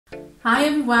Hi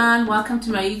everyone, welcome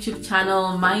to my YouTube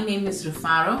channel. My name is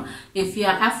Rufaro. If you're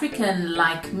African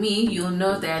like me, you'll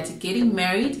know that getting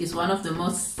married is one of the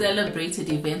most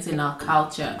celebrated events in our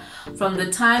culture. From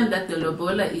the time that the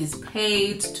lobola is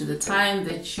paid to the time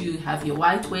that you have your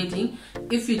white wedding,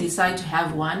 if you decide to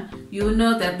have one, you'll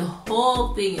know that the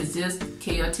whole thing is just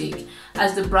chaotic.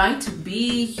 As the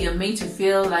bride-to-be, you're made to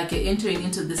feel like you're entering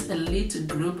into this elite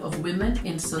group of women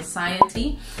in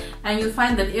society, and you'll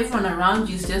find that everyone around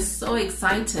you is just so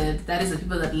excited. That is the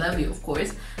people that love you, of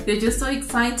course. They're just so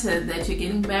excited that you're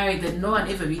getting married that no one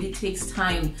ever really takes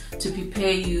time to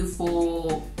prepare you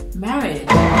for marriage.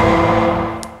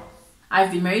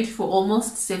 I've been married for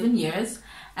almost 7 years,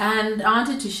 and I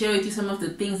wanted to share with you some of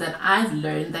the things that I've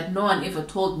learned that no one ever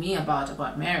told me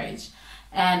about marriage.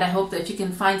 And I hope that you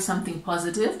can find something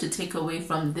positive to take away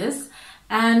from this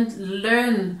and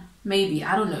learn, maybe,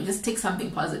 I don't know, just take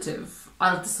something positive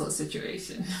out of this whole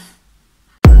situation.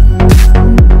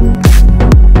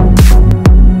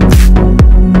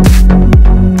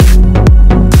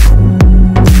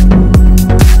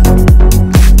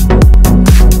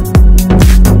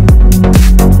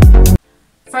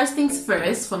 First things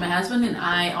first, for my husband and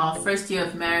I, our first year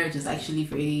of marriage is actually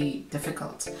very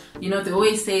difficult. You know, they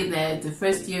always say that the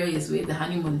first year is where the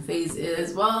honeymoon phase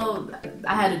is. Well,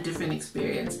 I had a different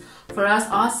experience. For us,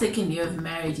 our second year of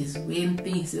marriage is when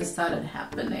things just started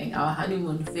happening. Our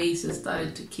honeymoon phase just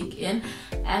started to kick in,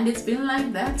 and it's been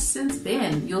like that since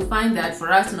then. You'll find that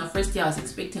for us in our first year, I was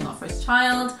expecting our first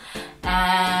child,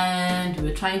 and we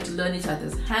were trying to learn each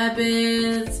other's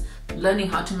habits, learning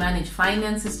how to manage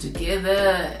finances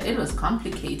together. It was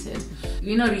complicated.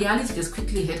 You know, reality just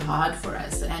quickly hit hard for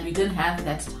us, and we didn't have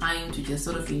that time to just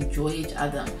sort of enjoy each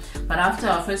other. But after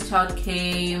our first child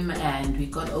came and we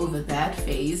got over that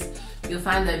phase, you'll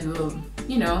find that we were,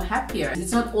 you know, happier.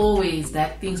 It's not always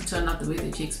that things turn out the way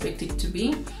that you expect it to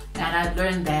be, and I've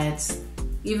learned that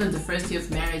even the first year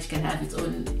of marriage can have its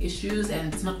own issues,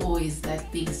 and it's not always that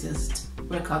things just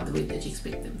work out the way that you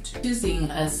expect them to.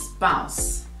 Choosing a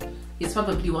spouse is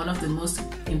probably one of the most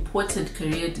important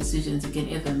career decisions you can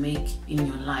ever make in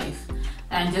your life.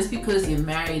 And just because you're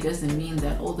married doesn't mean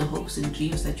that all the hopes and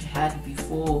dreams that you had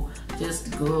before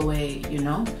just go away, you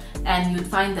know. And you'd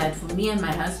find that for me and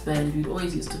my husband, we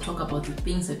always used to talk about the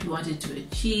things that we wanted to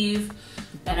achieve.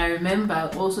 And I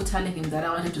remember also telling him that I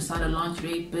wanted to start a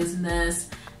lingerie business,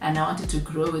 and I wanted to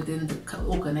grow within the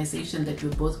organization that we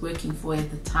were both working for at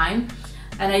the time.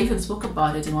 And I even spoke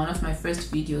about it in one of my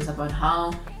first videos about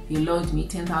how he loaned me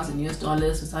 $10,000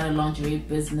 to start a lingerie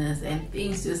business, and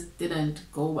things just didn't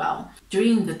go well.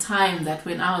 During the time that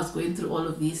when I was going through all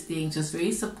of these things, just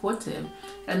very supportive.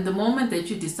 And the moment that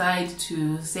you decide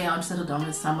to say I want to settle down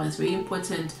with someone, it's very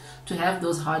important to have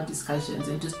those hard discussions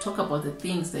and just talk about the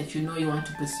things that you know you want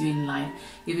to pursue in life.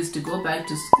 If it's to go back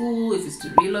to school, if it's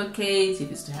to relocate,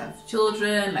 if it's to have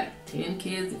children, like 10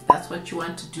 kids, if that's what you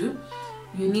want to do,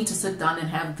 you need to sit down and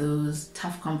have those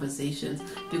tough conversations,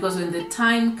 because when the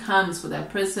time comes for that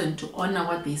person to honor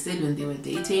what they said when they were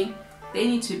dating, they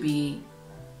need to be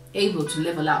able to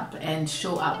level up and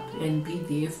show up and be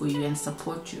there for you and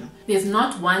support you. There's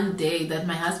not one day that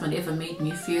my husband ever made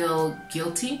me feel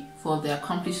guilty for the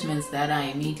accomplishments that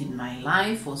I made in my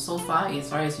life, or so far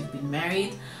as we've been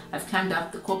married. I've climbed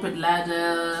up the corporate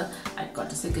ladder, I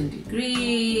got a second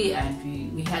degree,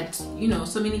 and we had, you know,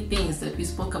 so many things that we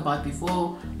spoke about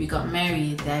before we got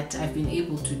married that I've been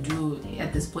able to do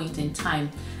at this point in time.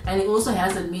 And it also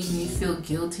hasn't made me feel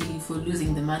guilty for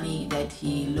losing the money that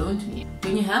he loaned me.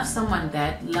 When you have someone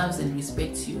that loves and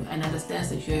respects you and understands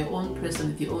that you're your own person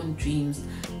with your own dreams,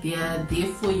 they are there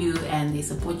for you and they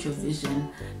support your vision.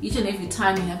 Each and every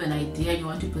time you have an idea, you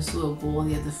want to pursue a goal,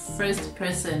 they're the first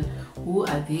person who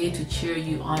are there to cheer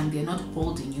you on. They're not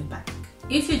holding you back.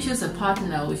 If you choose a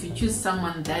partner, or if you choose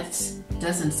someone that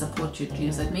doesn't support your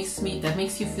dreams, that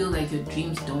makes you feel like your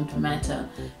dreams don't matter,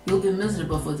 you'll be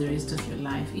miserable for the rest of your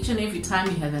life. Each and every time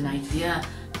you have an idea,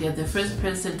 they're the first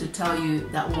person to tell you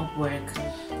that won't work,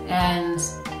 and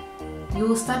you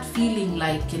will start feeling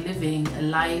like you're living a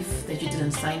life that you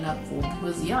didn't sign up for,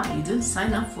 because yeah, you didn't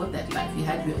sign up for that life. You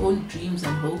had your own dreams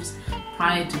and hopes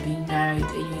prior to being married,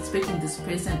 and you're expecting this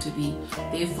person to be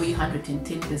there for you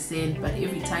 110%, but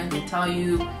every time they tell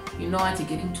you, you know what, you're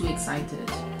getting too excited,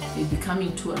 you're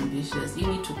becoming too ambitious, you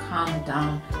need to calm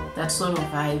down, that sort of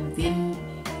vibe, then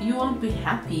you won't be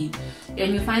happy.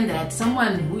 And you find that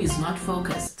someone who is not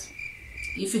focused,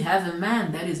 if you have a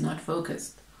man that is not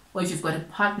focused, or if you've got a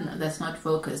partner that's not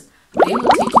focused, they will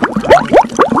take you down.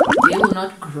 They will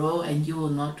not grow and you will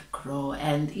not grow.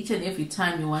 And each and every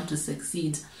time you want to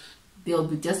succeed, there'll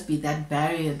just be that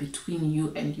barrier between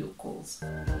you and your goals.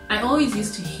 I always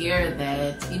used to hear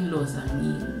that in-laws are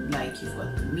mean, like you've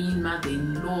got the mean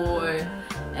mother-in-law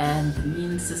and the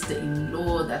mean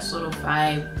sister-in-law, that sort of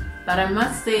vibe. But I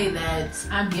must say that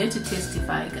I'm here to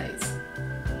testify, guys.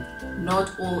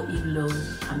 Not all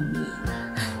in-laws are mean.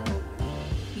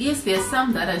 Yes, there's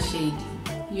some that are shady.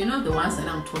 You know the ones that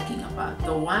I'm talking about,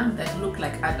 the ones that look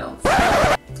like adults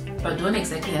but don't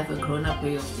exactly have a grown-up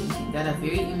way of thinking, that are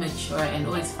very immature and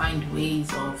always find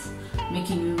ways of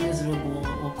making you miserable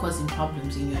or causing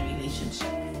problems in your relationship.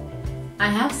 I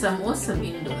have some awesome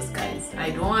in-laws, guys.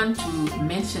 I don't want to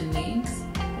mention names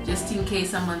just in case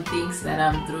someone thinks that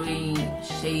I'm throwing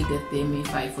shade at them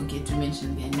if I forget to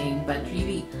mention their name, but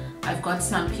really I've got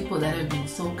some people that have been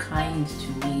so kind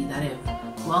to me, that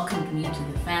have welcomed me into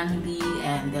the family,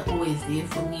 and they're always there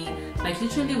for me. Like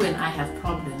literally when I have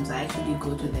problems, I actually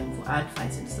go to them for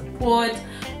advice and support.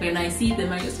 When I see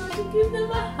them, I just want to give them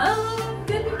a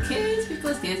hug and a kiss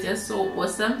because they're just so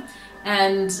awesome.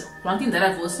 And one thing that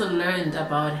I've also learned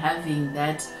about having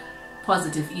that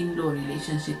positive in-law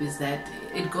relationship is that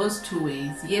it goes two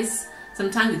ways. Yes,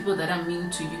 sometimes people that are mean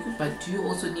to you, but you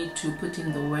also need to put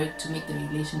in the work to make the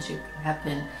relationship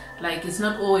happen. Like it's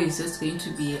not always just going to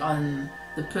be on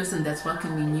the person that's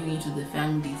welcoming you into the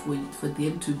family for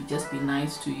them to just be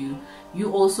nice to you.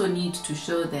 You also need to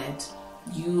show that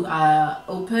you are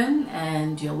open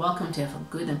and you're welcome to have a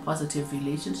good and positive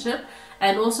relationship,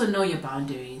 and also know your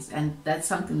boundaries. And that's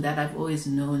something that I've always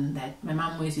known, that my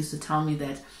mom always used to tell me,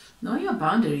 that know your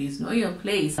boundaries, know your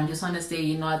place. I just want to say,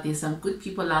 you know, there's some good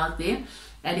people out there,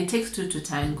 and it takes two to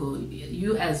tango.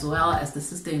 You as well as the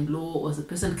sister-in-law or the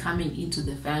person coming into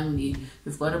the family,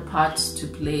 you've got a part to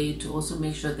play to also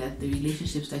make sure that the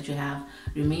relationships that you have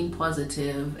remain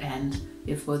positive, and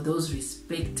if for those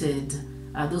respected,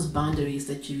 those boundaries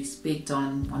that you respect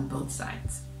on both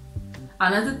sides.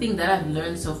 Another thing that I've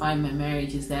learned so far in my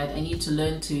marriage is that I need to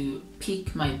learn to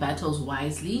pick my battles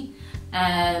wisely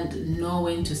and know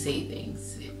when to say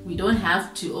things. We don't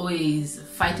have to always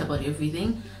fight about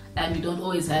everything, and we don't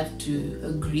always have to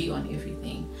agree on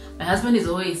everything. My husband is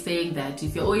always saying that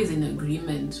if you're always in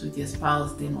agreement with your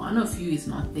spouse, then one of you is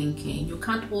not thinking. You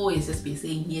can't always just be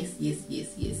saying yes, yes,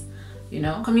 yes, yes. You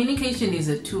know, communication is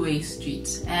a two-way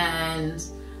street, and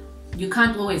you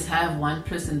can't always have one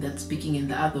person that's speaking and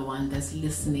the other one that's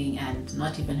listening and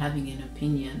not even having an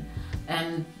opinion.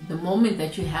 And the moment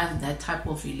that you have that type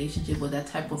of relationship or that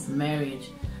type of marriage,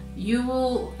 you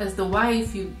will, as the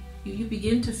wife, you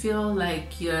begin to feel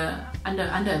like you're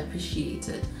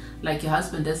underappreciated, like your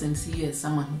husband doesn't see you as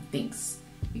someone who thinks.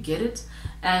 You get it?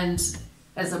 And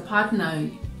as a partner,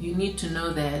 you need to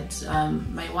know that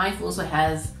my wife also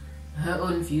has her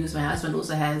own views, my husband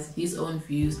also has his own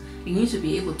views. You need to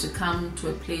be able to come to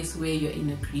a place where you're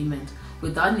in agreement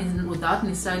without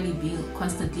necessarily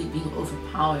constantly being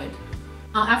overpowered.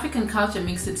 Our African culture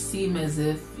makes it seem as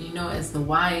if, you know, as the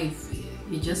wife,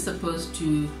 you're just supposed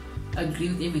to agree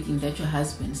with everything that your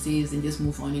husband says and just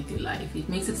move on with your life. It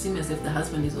makes it seem as if the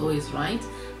husband is always right,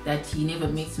 that he never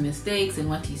makes mistakes and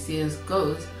what he says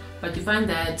goes. But you find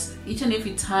that each and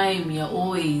every time you're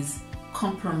always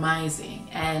compromising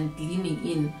and leaning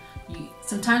in,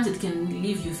 sometimes it can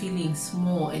leave you feeling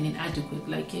small and inadequate,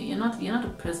 like you're not a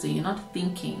person, you're not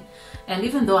thinking. And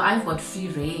even though I've got free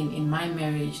reign in my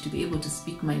marriage to be able to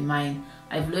speak my mind,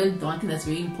 I've learned the one thing that's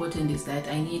very important is that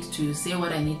I need to say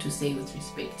what I need to say with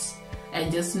respect, and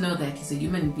just know that he's a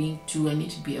human being too. I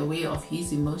need to be aware of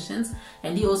his emotions,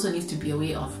 and he also needs to be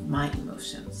aware of my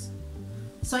emotions.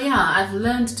 So yeah, I've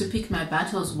learned to pick my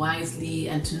battles wisely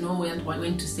and to know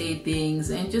when to say things,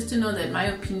 and just to know that my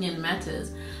opinion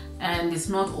matters. And it's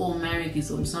not all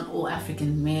marriages, or it's not all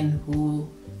African men who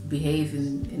behave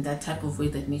in that type of way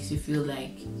that makes you feel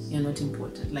like you're not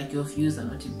important, like your views are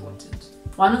not important.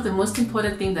 One of the most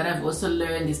important things that I've also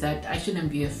learned is that I shouldn't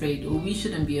be afraid, or we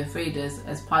shouldn't be afraid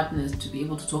as partners, to be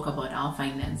able to talk about our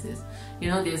finances. You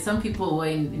know, there's some people who are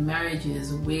in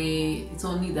marriages where it's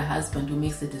only the husband who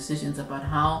makes the decisions about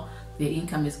how their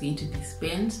income is going to be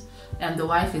spent, and the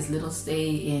wife has little say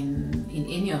in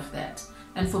any of that.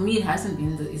 And for me, it hasn't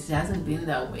been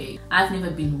that way. I've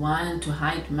never been one to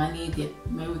hide money.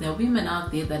 There are women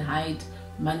out there that hide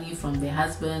money from their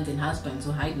husbands, and husbands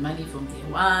who hide money from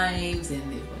their wives, and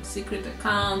they've got secret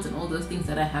accounts and all those things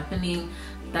that are happening.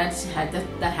 That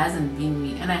hasn't been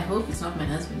me, and I hope it's not my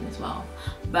husband as well.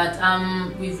 But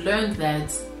we've learned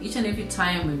that each and every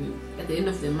time at the end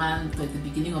of the month or at the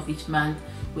beginning of each month,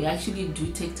 we actually do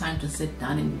take time to sit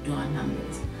down and do our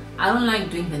numbers. I don't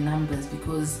like doing the numbers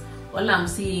because all I'm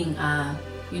seeing are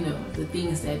you know, the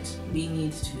things that we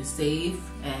need to save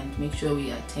and make sure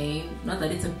we attain. Not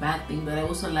that it's a bad thing, but I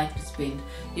also like to spend.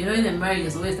 You know, in a marriage,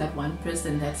 there's always that one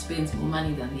person that spends more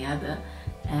money than the other.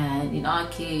 And in our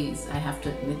case, I have to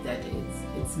admit that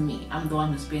it's me. I'm the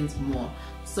one who spends more.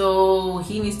 So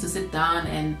he needs to sit down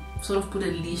and sort of put a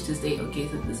leash to say, okay,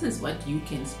 so this is what you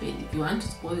can spend. If you want to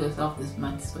spoil yourself this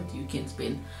month, this is what you can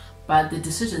spend. But the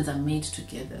decisions are made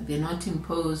together. They're not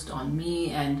imposed on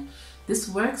me, and this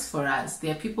works for us.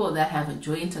 There are people that have a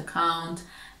joint account,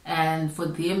 and for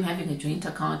them having a joint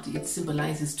account, it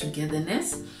symbolizes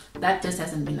togetherness. That just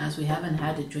hasn't been us. We haven't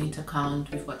had a joint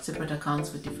account. We've got separate accounts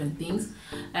for different things,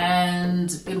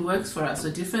 and it works for us.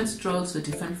 So different strokes for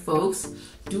different folks.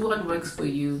 Do what works for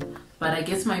you. But I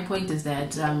guess my point is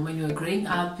that when you were growing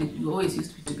up, you always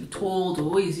used to be told, or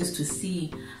always used to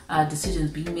see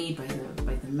decisions being made by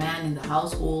the man in the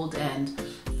household, and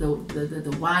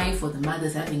the wife or the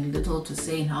mother's having little to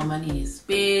say in how money is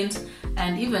spent.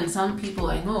 And even some people,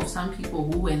 I know of some people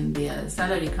who, when their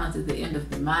salary comes at the end of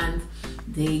the month,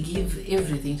 they give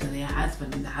everything to their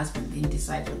husband, and the husband then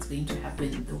decides what's going to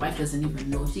happen. The wife doesn't even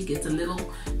know. She gets a little,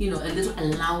 you know, a little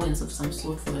allowance of some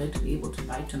sort for her to be able to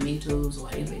buy tomatoes or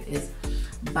whatever it is.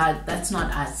 But that's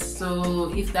not us.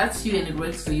 So if that's you and it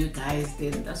works for you guys,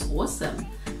 then that's awesome.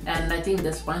 And I think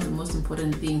that's one of the most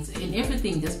important things. And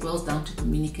everything just boils down to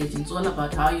communication. It's all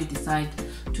about how you decide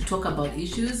to talk about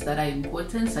issues that are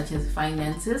important, such as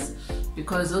finances,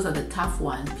 because those are the tough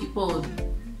ones. People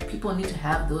need to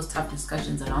have those tough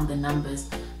discussions around the numbers,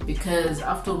 because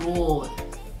after all,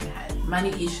 money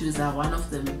issues are one of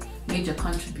the major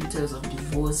contributors of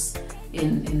divorce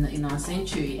in our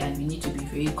century, and we need to be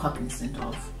very cognizant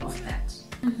of that.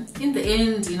 In the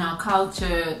end, in our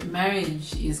culture,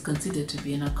 marriage is considered to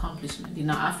be an accomplishment. In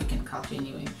our African culture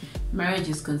anyway, marriage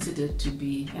is considered to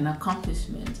be an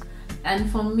accomplishment.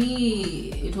 And for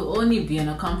me, it will only be an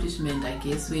accomplishment, I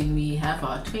guess, when we have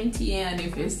our 20-year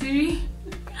anniversary.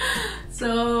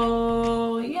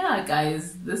 So yeah,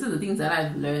 guys, this is the things that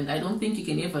I've learned. I don't think you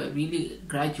can ever really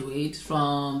graduate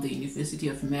from the University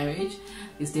of Marriage.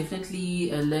 It's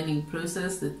definitely a learning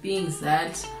process. The things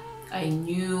that I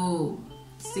knew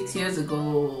 6 years ago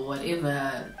or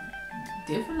whatever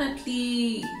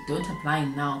definitely don't apply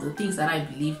now. The things that I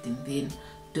believed in then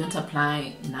don't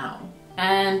apply now.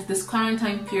 And this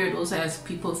quarantine period also has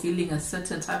people feeling a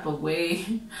certain type of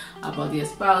way about their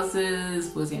spouses,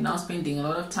 because they're now spending a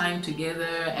lot of time together,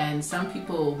 and some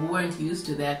people who weren't used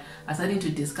to that are starting to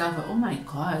discover, oh my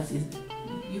god,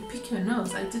 you pick your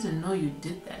nose, I didn't know you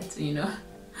did that, you know,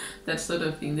 that sort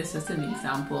of thing. That's just an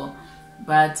example.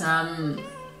 But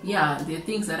yeah, there are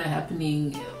things that are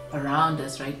happening around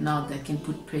us right now that can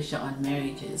put pressure on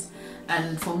marriages.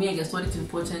 And for me, I guess what it's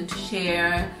important to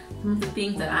share some of the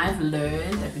things that I've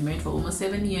learned. I've been married for almost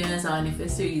 7 years. Our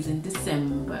anniversary is in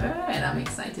December, and I'm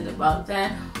excited about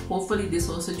that. Hopefully this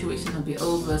whole situation will be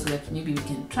over, so that maybe we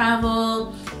can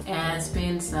travel and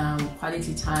spend some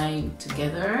quality time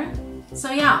together.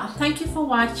 So yeah, thank you for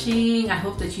watching. I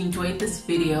hope that you enjoyed this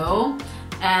video.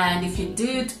 And if you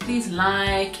did, please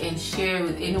like and share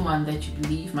with anyone that you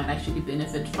believe might actually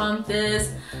benefit from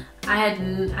this. I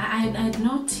had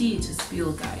no tea to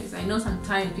spill, guys. I know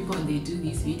sometimes people, when they do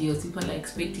these videos, people are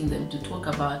expecting them to talk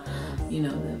about, you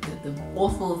know, the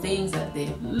awful things that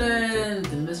they've learned,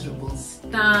 the miserable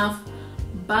stuff.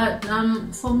 But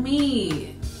for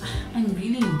me, I'm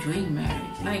really enjoying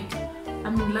marriage. Like,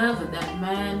 I'm in love with that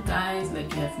man, guys.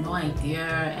 Like, you have no idea.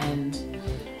 And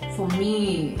for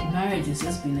me, marriage has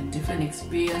just been a different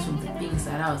experience from the things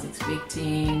that I was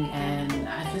expecting, and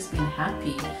I've just been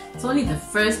happy. It's only the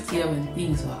first year when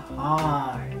things were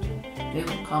hard, they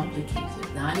were complicated.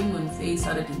 The honeymoon phase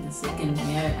started in the second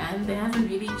year, and they haven't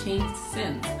really changed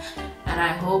since. And I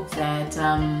hope that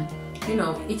you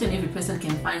know, each and every person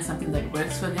can find something that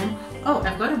works for them. Oh,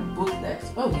 I've got a book that,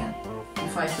 oh yeah,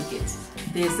 before I forget,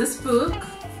 there's this book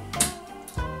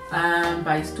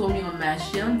by Stormy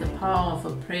Omashian, The Power of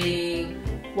a Praying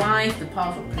Wife, The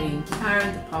Power of a Praying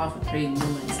Parent, The Power of a Praying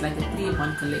Woman. It's like a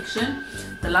 3-in-1 collection.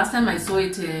 The last time I saw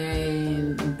it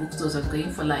in bookstores, I was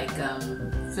going for like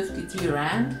 53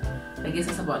 Rand. I guess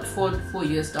it's about $4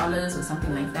 US or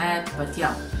something like that. But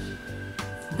yeah,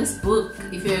 this book,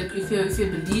 if you're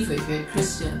a believer, if you're a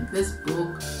Christian, this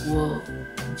book will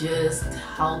just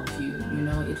help you. You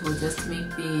know, it will just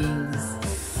make things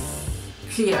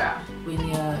clearer when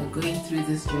you're going through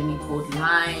this journey called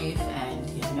life and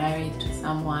you're married to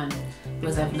someone,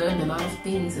 because I've learned a lot of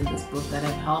things in this book that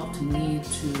have helped me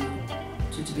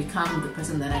to become the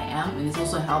person that I am, and it's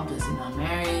also helped us in our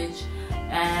marriage,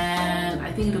 and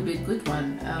I think it'll be a good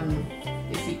one.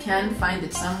 If you can find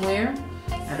it somewhere,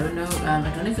 I don't know. I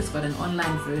don't know if it's got an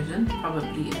online version.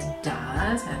 Probably it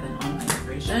does have an online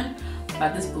version.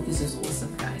 But this book is just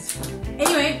awesome, guys.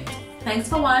 Anyway, thanks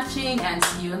for watching and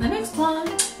see you in the next one.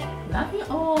 Love you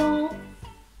all.